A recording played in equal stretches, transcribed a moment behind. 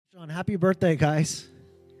Sean, happy birthday, guys.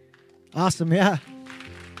 Awesome, yeah.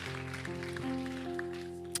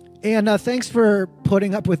 And thanks for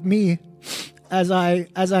putting up with me as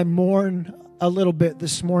I mourn a little bit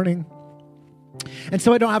this morning. And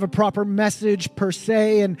so I don't have a proper message per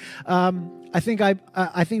se. And I think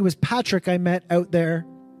it was Patrick I met out there,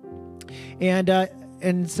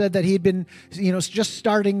 and said that he'd been, just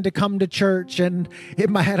starting to come to church. And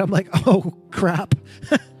in my head, I'm like, oh crap.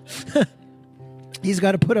 He's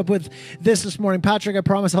got to put up with this morning. Patrick, I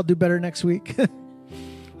promise I'll do better next week.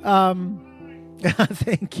 Thank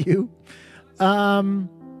you. But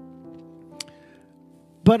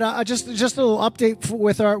just a little update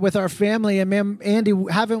with our family. And man, Andy,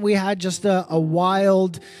 haven't we had just a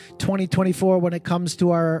wild 2024 when it comes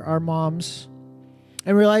to our moms?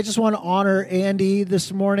 And really, I just want to honor Andy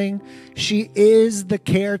this morning. She is the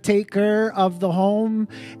caretaker of the home.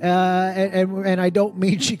 And I don't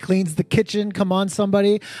mean she cleans the kitchen. Come on,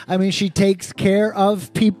 somebody. I mean, she takes care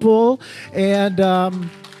of people and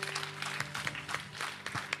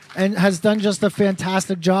has done just a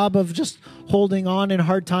fantastic job of just holding on in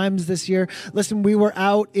hard times this year. Listen, we were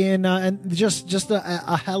out in, and just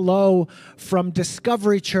a hello from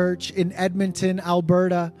Discovery Church in Edmonton,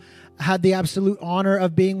 Alberta. Had the absolute honor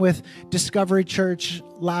of being with Discovery Church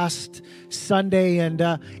last Sunday, and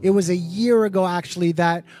it was a year ago actually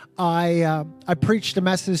that I preached a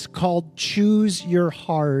message called "Choose Your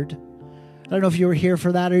Hard." I don't know if you were here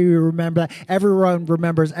for that or you remember that. Everyone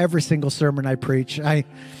remembers every single sermon I preach. I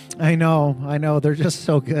know, they're just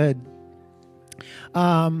so good.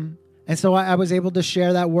 And so I was able to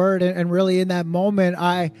share that word, and really in that moment,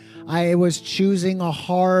 I was choosing a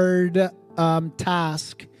hard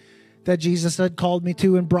task that Jesus had called me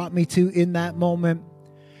to and brought me to in that moment,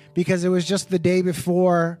 because it was just the day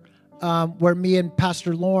before where me and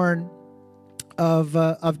Pastor Lauren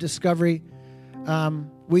of Discovery,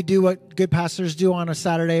 we do what good pastors do on a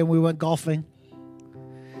Saturday, and we went golfing.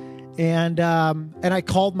 And I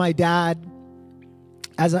called my dad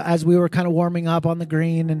as we were kind of warming up on the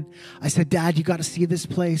green, and I said, "Dad, you got to see this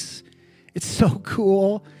place. It's so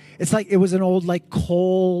cool." It's like it was an old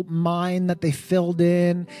coal mine that they filled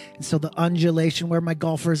in. And so the undulation where my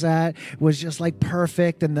golfer's at was just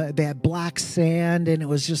perfect. And they had black sand, and it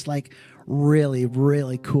was just really,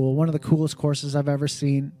 really cool. One of the coolest courses I've ever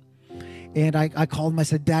seen. And I called him. I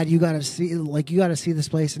said, "Dad, you got to see this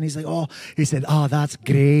place." And he said, "Oh, that's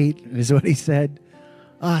great," is what he said.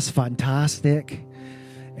 "Oh, it's fantastic."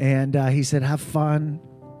 And he said, "Have fun."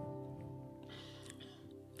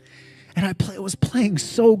 And I was playing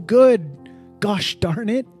so good. Gosh darn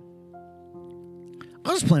it.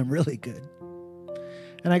 I was playing really good.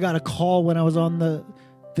 And I got a call when I was on the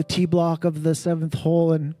tee block of the 7th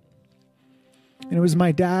hole. And it was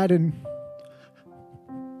my dad. And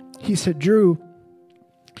he said, "Drew,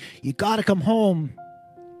 you got to come home.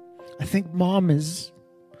 I think mom is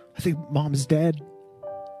dead."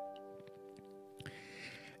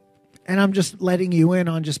 And I'm just letting you in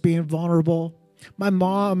on just being vulnerable. My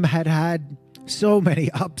mom had so many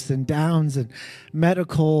ups and downs and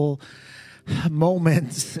medical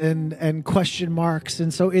moments and question marks.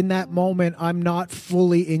 And so in that moment, I'm not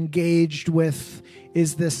fully engaged with,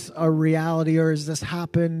 is this a reality or has this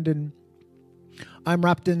happened? And I'm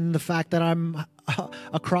wrapped in the fact that I'm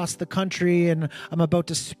across the country and I'm about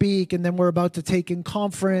to speak, and then we're about to take in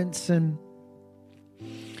conference. And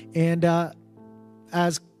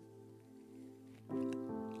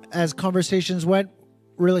as conversations went,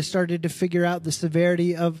 really started to figure out the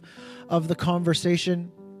severity of the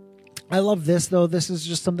conversation. I love this, though. This is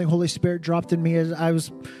just something Holy Spirit dropped in me as I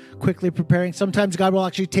was quickly preparing. Sometimes God will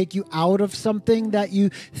actually take you out of something that you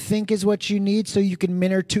think is what you need so you can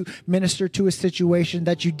minister to a situation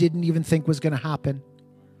that you didn't even think was going to happen.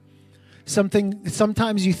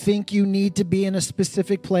 Sometimes you think you need to be in a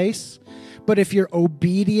specific place, but if you're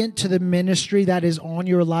obedient to the ministry that is on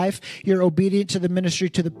your life, you're obedient to the ministry,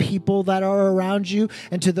 to the people that are around you,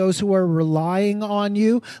 and to those who are relying on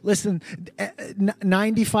you. Listen,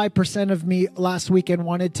 95% of me last weekend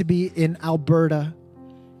wanted to be in Alberta.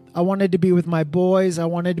 I wanted to be with my boys. I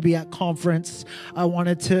wanted to be at conference. I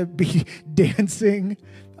wanted to be dancing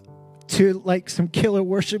to some killer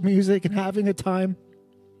worship music and having a time.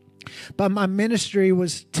 But my ministry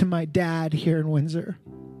was to my dad here in Windsor.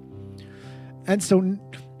 And so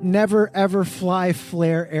never, ever fly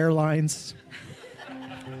Flair Airlines.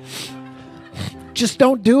 Just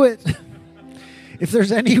don't do it. If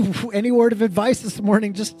there's any word of advice this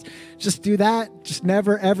morning, just do that. Just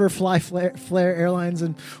never, ever fly Flair Airlines.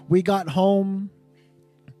 And we got home.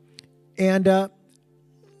 And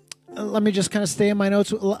let me just kind of stay in my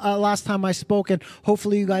notes. Last time I spoke, and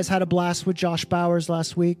hopefully you guys had a blast with Josh Bowers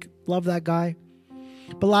last week. Love that guy.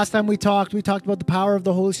 But last time we talked about the power of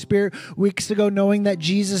the Holy Spirit weeks ago, knowing that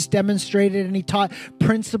Jesus demonstrated and he taught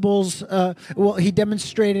principles. He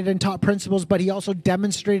demonstrated and taught principles, but he also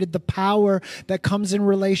demonstrated the power that comes in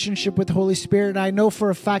relationship with the Holy Spirit. And I know for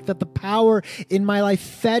a fact that the power in my life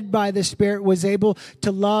fed by the Spirit was able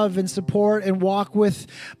to love and support and walk with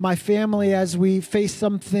my family as we faced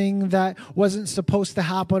something that wasn't supposed to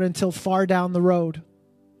happen until far down the road.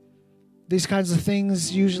 These kinds of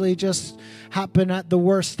things usually just happen at the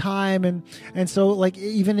worst time. And so like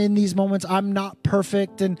even in these moments, I'm not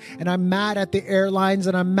perfect and I'm mad at the airlines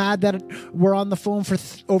and I'm mad that we're on the phone for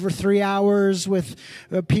over 3 hours with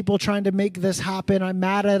people trying to make this happen. I'm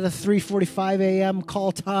mad at a 3:45 a.m.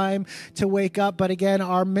 call time to wake up. But again,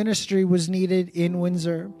 our ministry was needed in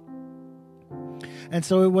Windsor. And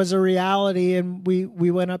so it was a reality, and we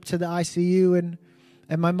went up to the ICU,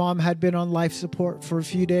 and my mom had been on life support for a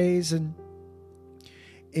few days, and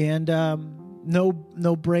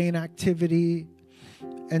no brain activity.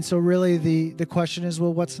 And so really the question is,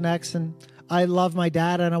 well, what's next? And I love my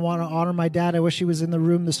dad and I want to honor my dad. I wish he was in the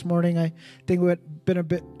room this morning. I think it would have been a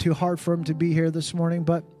bit too hard for him to be here this morning,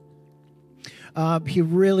 but he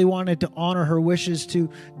really wanted to honor her wishes to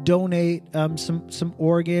donate some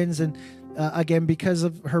organs. And again, because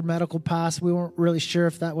of her medical past, we weren't really sure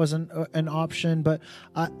if that was an option. But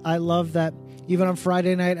I love that even on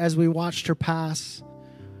Friday night as we watched her pass,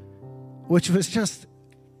 which was just,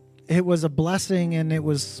 it was a blessing, and it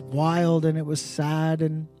was wild, and it was sad.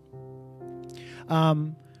 And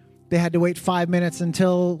they had to wait 5 minutes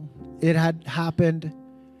until it had happened.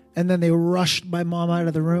 And then they rushed my mom out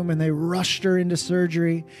of the room, and they rushed her into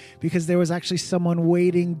surgery because there was actually someone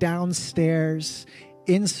waiting downstairs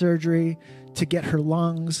in surgery to get her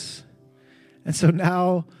lungs. And so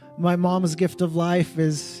now my mom's gift of life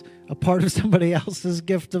is a part of somebody else's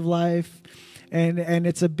gift of life. And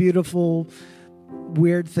it's a beautiful,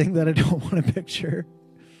 weird thing that I don't want to picture.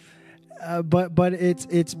 But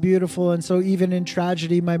it's beautiful. And so even in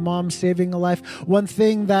tragedy, my mom saving a life. One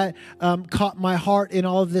thing that caught my heart in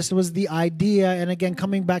all of this was the idea, and again,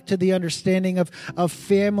 coming back to the understanding of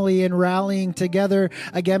family and rallying together.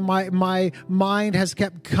 Again, my mind has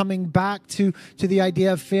kept coming back to the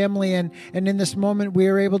idea of family. And in this moment, we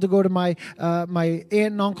were able to go to my aunt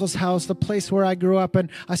and uncle's house, the place where I grew up.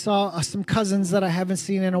 And I saw some cousins that I haven't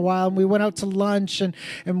seen in a while. And we went out to lunch, and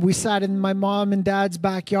we sat in my mom and dad's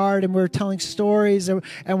backyard, and we were telling stories, and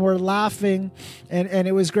we're laughing, and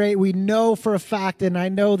it was great. We know for a fact, and I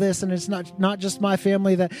know this, and it's not just my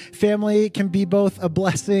family, that family can be both a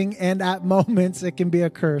blessing and at moments it can be a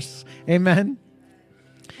curse. Amen.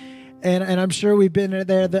 And I'm sure we've been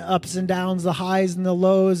there, the ups and downs, the highs and the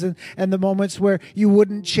lows, and the moments where you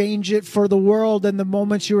wouldn't change it for the world, and the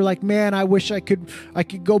moments you were like, man, I wish I could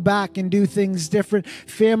go back and do things different.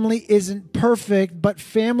 Family isn't perfect, but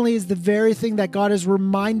family is the very thing that God is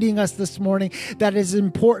reminding us this morning that is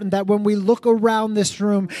important, that when we look around this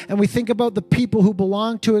room and we think about the people who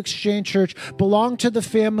belong to Exchange Church, belong to the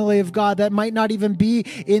family of God, that might not even be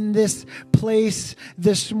in this place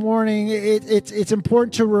this morning, it's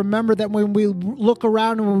important to remember that when we look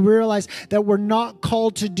around and we realize that we're not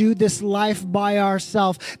called to do this life by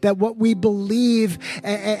ourselves, that what we believe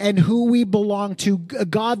and who we belong to,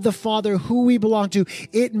 God the Father, who we belong to,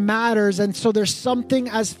 it matters. And so there's something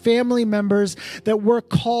as family members that we're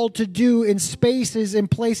called to do in spaces, in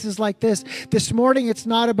places like this. This morning, it's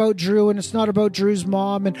not about Drew, and it's not about Drew's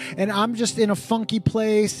mom, and I'm just in a funky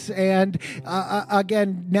place, and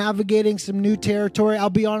again, navigating some new territory. I'll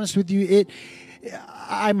be honest with you,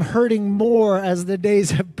 I'm hurting more as the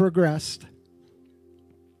days have progressed.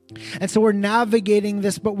 And so we're navigating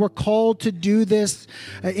this, but we're called to do this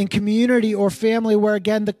in community or family, where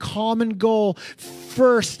again, the common goal,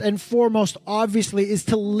 first and foremost, obviously, is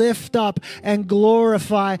to lift up and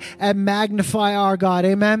glorify and magnify our God.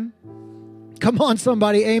 Amen? Come on,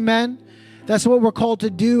 somebody. Amen? That's what we're called to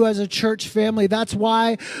do as a church family. That's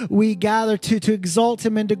why we gather to exalt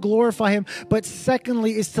him and to glorify him. But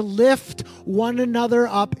secondly is to lift one another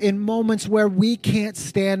up in moments where we can't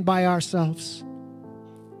stand by ourselves.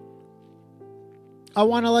 I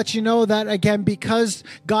want to let you know that, again, because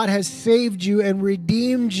God has saved you and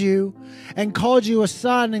redeemed you and called you a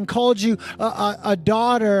son and called you a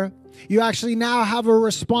daughter, you actually now have a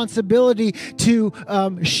responsibility to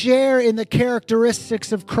share in the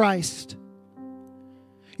characteristics of Christ.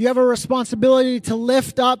 You have a responsibility to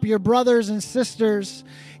lift up your brothers and sisters,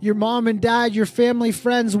 your mom and dad, your family,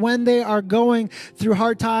 friends, when they are going through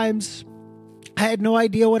hard times. I had no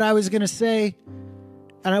idea what I was going to say.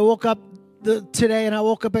 And I woke up today, and I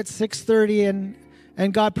woke up at 6:30,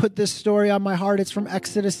 and God put this story on my heart. It's from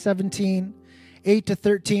Exodus 17,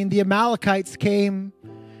 8-13. The Amalekites came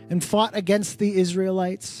and fought against the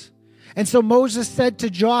Israelites. And so Moses said to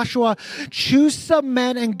Joshua, choose some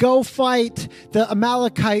men and go fight the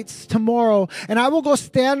Amalekites tomorrow, and I will go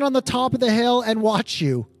stand on the top of the hill and watch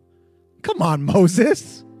you. Come on,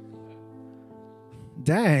 Moses.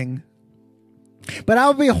 Dang. But I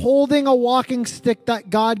will be holding a walking stick that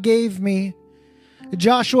God gave me.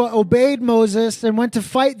 Joshua obeyed Moses and went to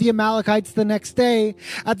fight the Amalekites the next day.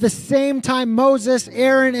 At the same time, Moses,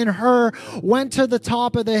 Aaron, and Hur went to the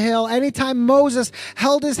top of the hill. Anytime Moses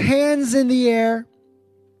held his hands in the air,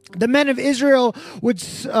 the men of Israel would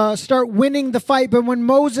start winning the fight. But when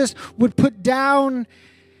Moses would put down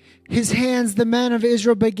his hands, the men of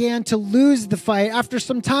Israel began to lose the fight. After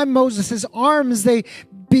some time, Moses' arms, they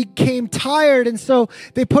became tired, and so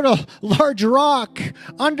they put a large rock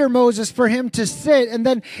under Moses for him to sit. And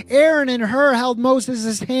then Aaron and Hur held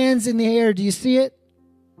Moses' hands in the air. Do you see it?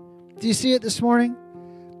 Do you see it this morning?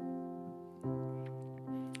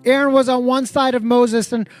 Aaron was on one side of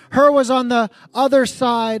Moses, and Hur was on the other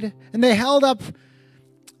side, and they held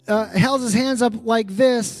his hands up like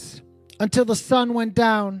this until the sun went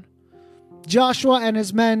down. Joshua and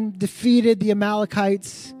his men defeated the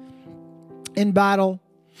Amalekites in battle.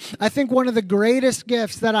 I think one of the greatest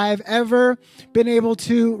gifts that I have ever been able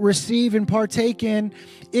to receive and partake in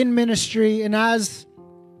ministry and as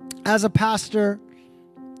a pastor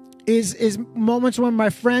is moments when my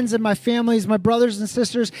friends and my families, my brothers and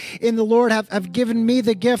sisters in the Lord have given me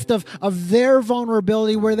the gift of their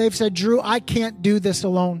vulnerability, where they've said, Drew, I can't do this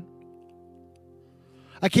alone.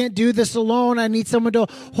 I can't do this alone. I need someone to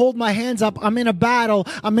hold my hands up. I'm in a battle.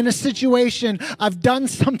 I'm in a situation. I've done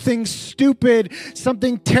something stupid.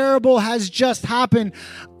 Something terrible has just happened.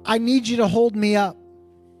 I need you to hold me up.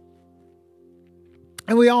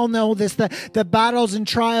 And we all know this, that battles and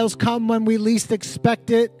trials come when we least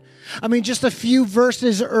expect it. I mean, just a few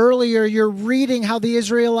verses earlier, you're reading how the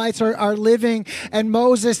Israelites are living, and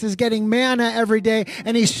Moses is getting manna every day,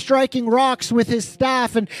 and he's striking rocks with his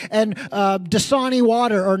staff and Dasani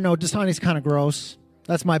water, or no, Dasani's kind of gross.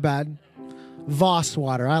 That's my bad. Voss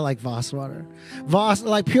water. I like Voss water. Voss,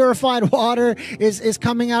 like purified water, is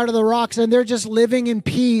coming out of the rocks, and they're just living in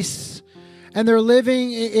peace, and they're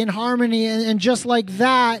living in harmony, and just like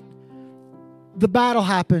that, the battle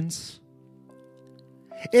happens.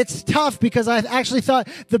 It's tough because I actually thought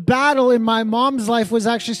the battle in my mom's life was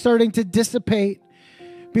actually starting to dissipate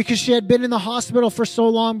because she had been in the hospital for so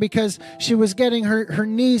long because she was getting her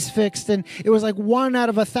knees fixed, and it was like 1 out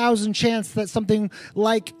of 1,000 chance that something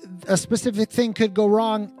like a specific thing could go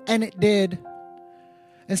wrong, and it did.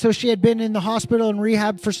 And so she had been in the hospital and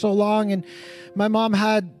rehab for so long, and my mom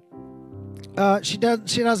had she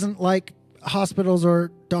doesn't like hospitals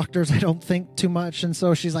or doctors, I don't think, too much, and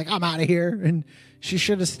so she's like, I'm out of here, and she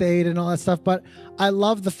should have stayed and all that stuff. But I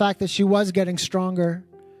love the fact that she was getting stronger.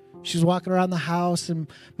 She was walking around the house, and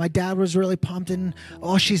my dad was really pumped, and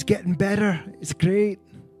oh, she's getting better. It's great.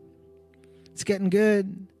 It's getting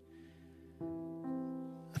good.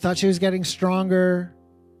 I thought she was getting stronger,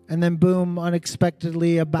 and then boom,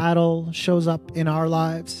 unexpectedly, a battle shows up in our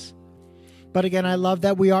lives. But again, I love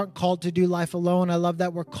that we aren't called to do life alone. I love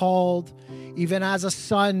that we're called, even as a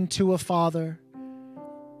son, to a father.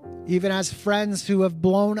 Even as friends who have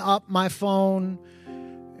blown up my phone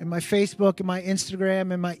and my Facebook and my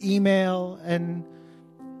Instagram and my email and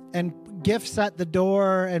gifts at the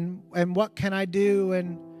door and what can I do?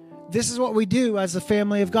 And this is what we do as a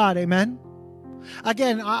family of God. Amen.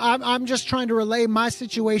 Again, I'm just trying to relay my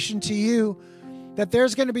situation to you, that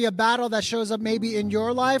there's going to be a battle that shows up maybe in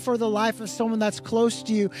your life or the life of someone that's close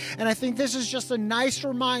to you. And I think this is just a nice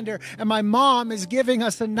reminder, and my mom is giving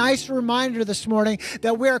us a nice reminder this morning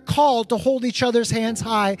that we're called to hold each other's hands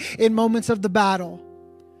high in moments of the battle.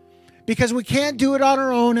 Because we can't do it on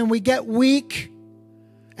our own, and we get weak,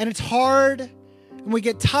 and it's hard, and we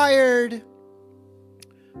get tired.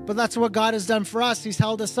 But that's what God has done for us. He's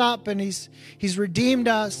held us up, and He's redeemed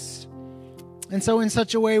us. And so in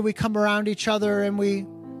such a way, we come around each other, and we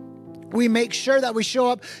make sure that we show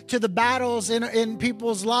up to the battles in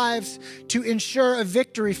people's lives to ensure a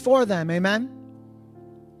victory for them. Amen?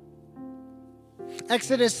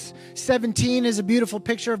 Exodus 17 is a beautiful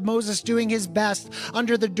picture of Moses doing his best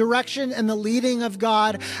under the direction and the leading of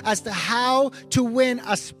God as to how to win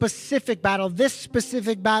a specific battle, this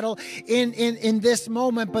specific battle in this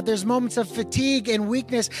moment. But there's moments of fatigue and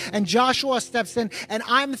weakness, and Joshua steps in, and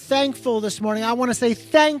I'm thankful this morning. I want to say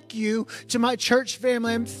thank you to my church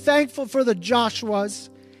family. I'm thankful for the Joshuas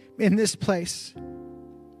in this place.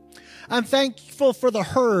 I'm thankful for the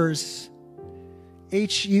Hurs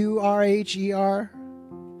Hurher.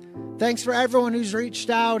 Thanks for everyone who's reached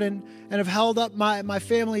out and have held up my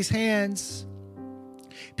family's hands.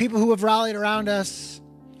 People who have rallied around us.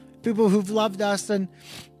 People who've loved us and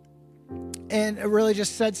really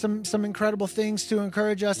just said some incredible things to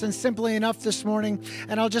encourage us. And simply enough this morning,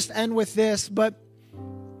 and I'll just end with this, but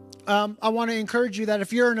I want to encourage you that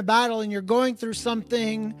if you're in a battle and you're going through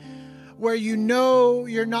something where you know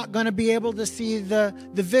you're not going to be able to see the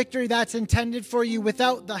victory that's intended for you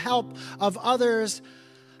without the help of others,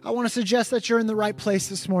 I want to suggest that you're in the right place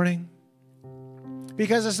this morning.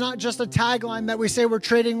 Because it's not just a tagline that we say we're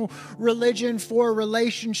trading religion for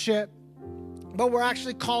relationship, but we're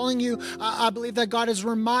actually calling you. I believe that God is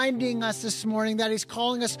reminding us this morning that He's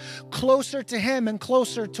calling us closer to Him and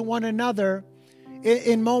closer to one another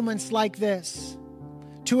in moments like this,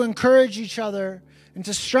 to encourage each other and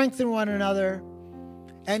to strengthen one another.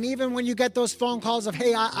 And even when you get those phone calls of,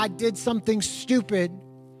 hey, I did something stupid,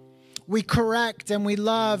 we correct and we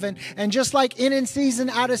love. And just like in season,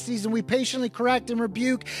 out of season, we patiently correct and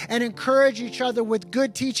rebuke and encourage each other with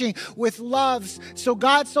good teaching, with loves. So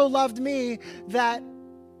God so loved me that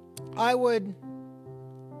I would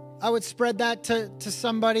spread that to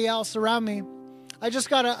somebody else around me. I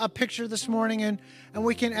just got a picture this morning, and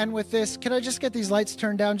we can end with this. Can I just get these lights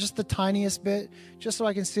turned down just the tiniest bit, just so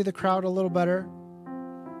I can see the crowd a little better?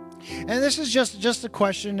 And this is just a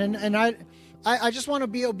question, and I just want to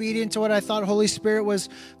be obedient to what I thought Holy Spirit was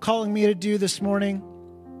calling me to do this morning.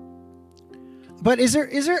 But is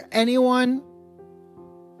there anyone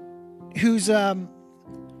who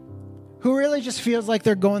really just feels like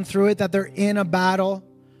they're going through it, that they're in a battle,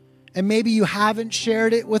 and maybe you haven't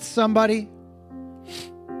shared it with somebody?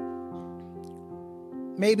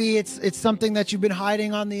 Maybe it's something that you've been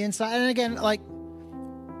hiding on the inside. And again, like,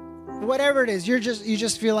 whatever it is, you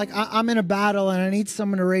just feel like I'm in a battle and I need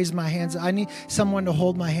someone to raise my hands up. I need someone to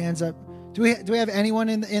hold my hands up. Do we have anyone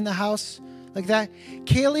in the house like that?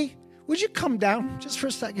 Kaylee, would you come down just for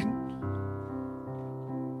a second?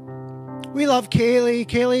 We love Kaylee.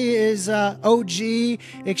 Kaylee is OG,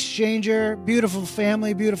 exchanger, beautiful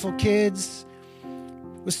family, beautiful kids.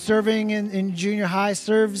 Was serving in junior high,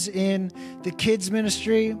 serves in the kids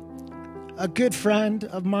ministry. A good friend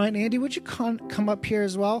of mine. Andy, would you come up here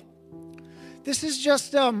as well? This is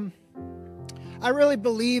just, I really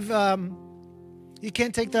believe you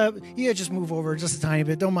can't take you just move over just a tiny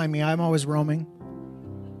bit. Don't mind me. I'm always roaming.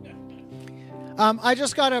 I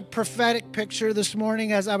just got a prophetic picture this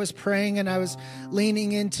morning as I was praying and I was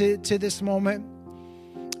leaning into this moment.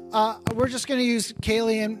 We're just going to use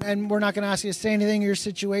Kaylee, and we're not going to ask you to say anything in your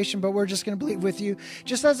situation, but we're just going to believe with you.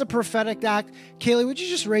 Just as a prophetic act, Kaylee, would you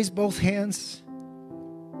just raise both hands?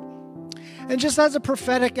 And just as a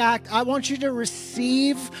prophetic act, I want you to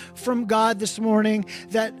receive from God this morning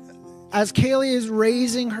that as Kaylee is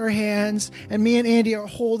raising her hands and me and Andy are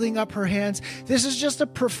holding up her hands, this is just a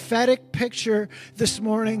prophetic picture this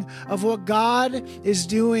morning of what God is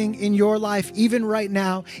doing in your life, even right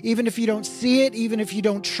now. Even if you don't see it, even if you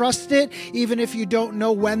don't trust it, even if you don't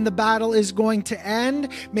know when the battle is going to end.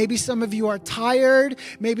 Maybe some of you are tired.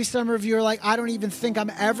 Maybe some of you are like, I don't even think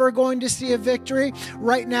I'm ever going to see a victory.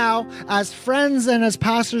 Right now, as friends and as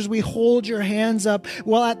pastors, we hold your hands up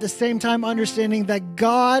while at the same time understanding that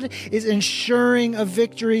God is ensuring a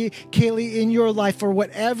victory, Kaylee, in your life for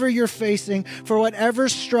whatever you're facing, for whatever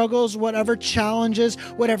struggles, whatever challenges,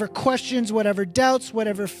 whatever questions, whatever doubts,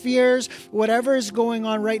 whatever fears, whatever is going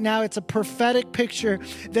on right now. It's a prophetic picture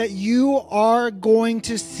that you are going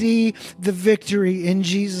to see the victory in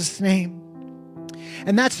Jesus' name.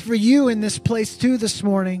 And that's for you in this place too this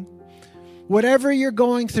morning. Whatever you're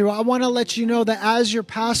going through, I want to let you know that as your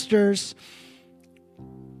pastors,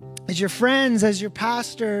 as your friends, as your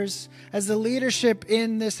pastors, as the leadership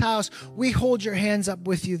in this house, we hold your hands up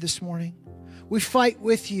with you this morning. We fight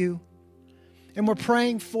with you, and we're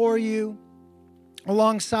praying for you,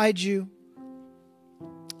 alongside you.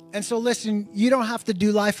 And so listen, you don't have to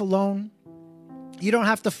do life alone. You don't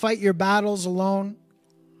have to fight your battles alone.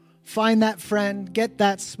 Find that friend, get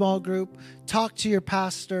that small group, talk to your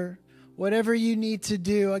pastor, whatever you need to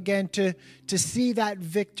do, again, to see that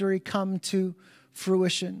victory come to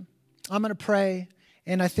fruition. I'm going to pray,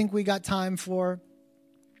 and I think we got time for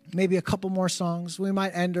maybe a couple more songs. We might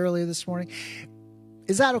end early this morning.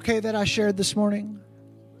 Is that okay that I shared this morning?